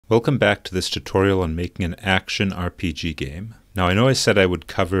Welcome back to this tutorial on making an action RPG game. Now I know I said I would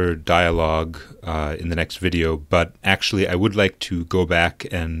cover dialogue in the next video, but actually I would like to go back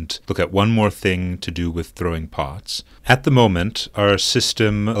and look at one more thing to do with throwing pots. At the moment, our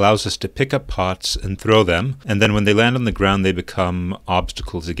system allows us to pick up pots and throw them, and then when they land on the ground they become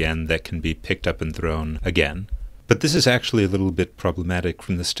obstacles again that can be picked up and thrown again. But this is actually a little bit problematic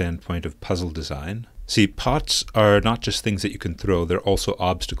from the standpoint of puzzle design. See, pots are not just things that you can throw, they're also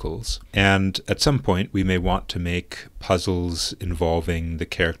obstacles. And at some point we may want to make puzzles involving the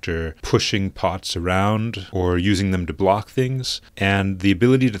character pushing pots around or using them to block things. And the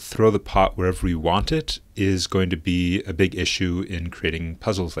ability to throw the pot wherever we want it is going to be a big issue in creating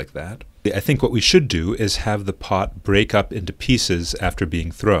puzzles like that. I think what we should do is have the pot break up into pieces after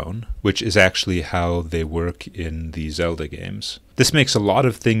being thrown, which is actually how they work in the Zelda games. This makes a lot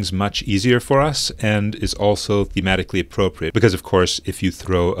of things much easier for us and is also thematically appropriate because, of course, if you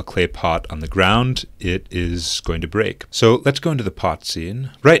throw a clay pot on the ground, it is going to break. So let's go into the pot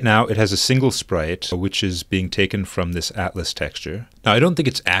scene. Right now it has a single sprite, which is being taken from this Atlas texture. Now I don't think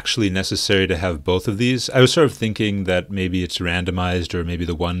it's actually necessary to have both of these. I was sort of thinking that maybe it's randomized or maybe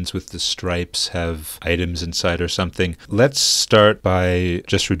the ones with the stripes have items inside or something. Let's start by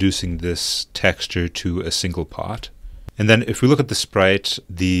just reducing this texture to a single pot. And then if we look at the sprite,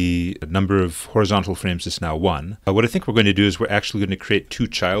 the number of horizontal frames is now 1. What I think we're going to do is we're actually going to create two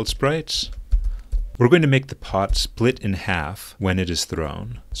child sprites. We're going to make the pot split in half when it is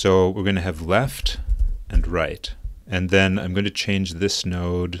thrown. So we're going to have left and right. And then I'm going to change this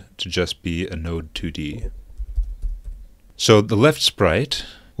node to just be a node 2D. So the left sprite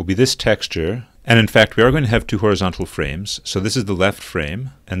will be this texture. And in fact, we are going to have two horizontal frames. So this is the left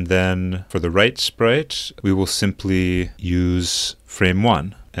frame. And then for the right sprite, we will simply use frame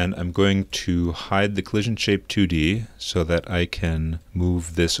 1. And I'm going to hide the collision shape 2D so that I can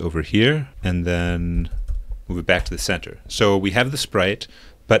move this over here and then move it back to the center. So we have the sprite,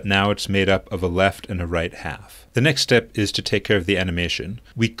 but now it's made up of a left and a right half. The next step is to take care of the animation.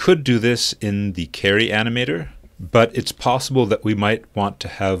 We could do this in the carry animator, but it's possible that we might want to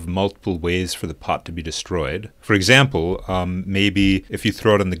have multiple ways for the pot to be destroyed. For example, maybe if you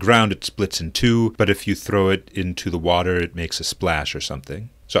throw it on the ground it splits in two, but if you throw it into the water it makes a splash or something.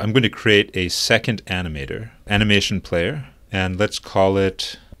 So I'm going to create a second animator, AnimationPlayer, and let's call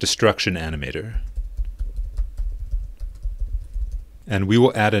it Destruction Animator. And we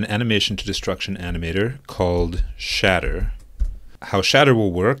will add an animation to Destruction Animator called Shatter. How shatter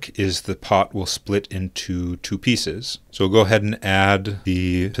will work is the pot will split into two pieces. So we'll go ahead and add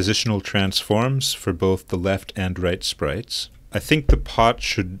the positional transforms for both the left and right sprites. I think the pot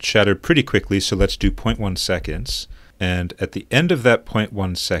should shatter pretty quickly, so let's do 0.1 seconds. And at the end of that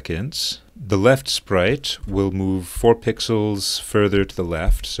 0.1 seconds, the left sprite will move 4 pixels further to the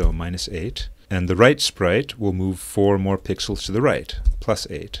left, so -8. And the right sprite will move 4 more pixels to the right,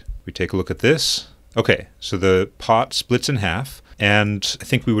 +8. We take a look at this. Okay, so the pot splits in half. And I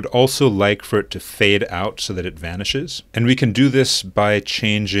think we would also like for it to fade out so that it vanishes. And we can do this by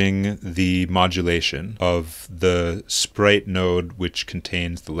changing the modulation of the sprite node which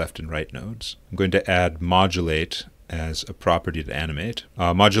contains the left and right nodes. I'm going to add modulate as a property to animate.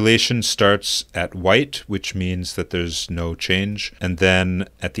 Modulation starts at white, which means that there's no change. And then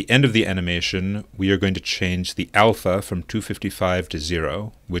at the end of the animation, we are going to change the alpha from 255 to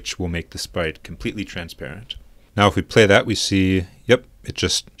 0, which will make the sprite completely transparent. Now if we play that, we see, yep, it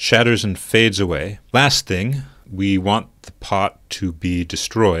just shatters and fades away. Last thing, we want the pot to be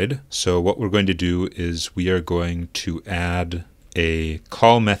destroyed. So what we're going to do is we are going to add a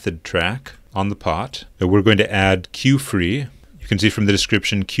call method track on the pot. Now we're going to add queueFree. You can see from the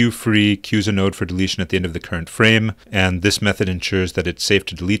description, queueFree queues a node for deletion at the end of the current frame, and this method ensures that it's safe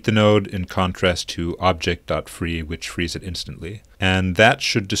to delete the node in contrast to object.free, which frees it instantly. And that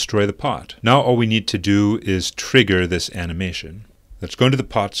should destroy the pot. Now all we need to do is trigger this animation. Let's go into the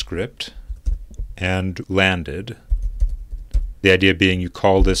pot script and landed. The idea being you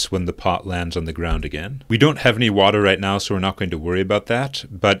call this when the pot lands on the ground again. We don't have any water right now, so we're not going to worry about that.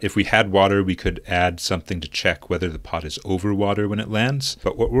 But if we had water, we could add something to check whether the pot is over water when it lands.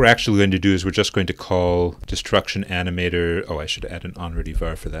 But what we're actually going to do is we're just going to call Destruction Animator. Oh, I should add an onReady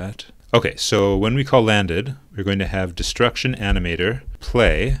var for that. Okay, so when we call landed, we're going to have Destruction Animator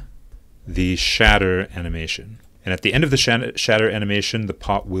play the shatter animation. And at the end of the shatter animation, the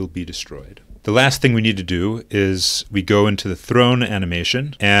pot will be destroyed. The last thing we need to do is we go into the thrown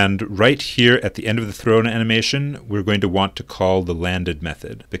animation, and right here at the end of the thrown animation we're going to want to call the landed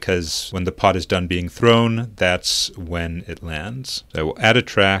method, because when the pot is done being thrown, that's when it lands. So I will add a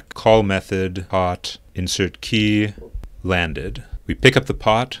track, call method, pot, insert key, landed. We pick up the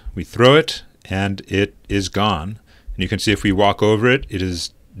pot, we throw it, and it is gone. And you can see if we walk over it, it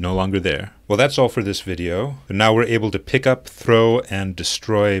is no longer there. Well, that's all for this video. But now we're able to pick up, throw, and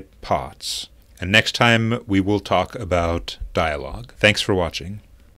destroy pots. And next time we will talk about dialogue. Thanks for watching.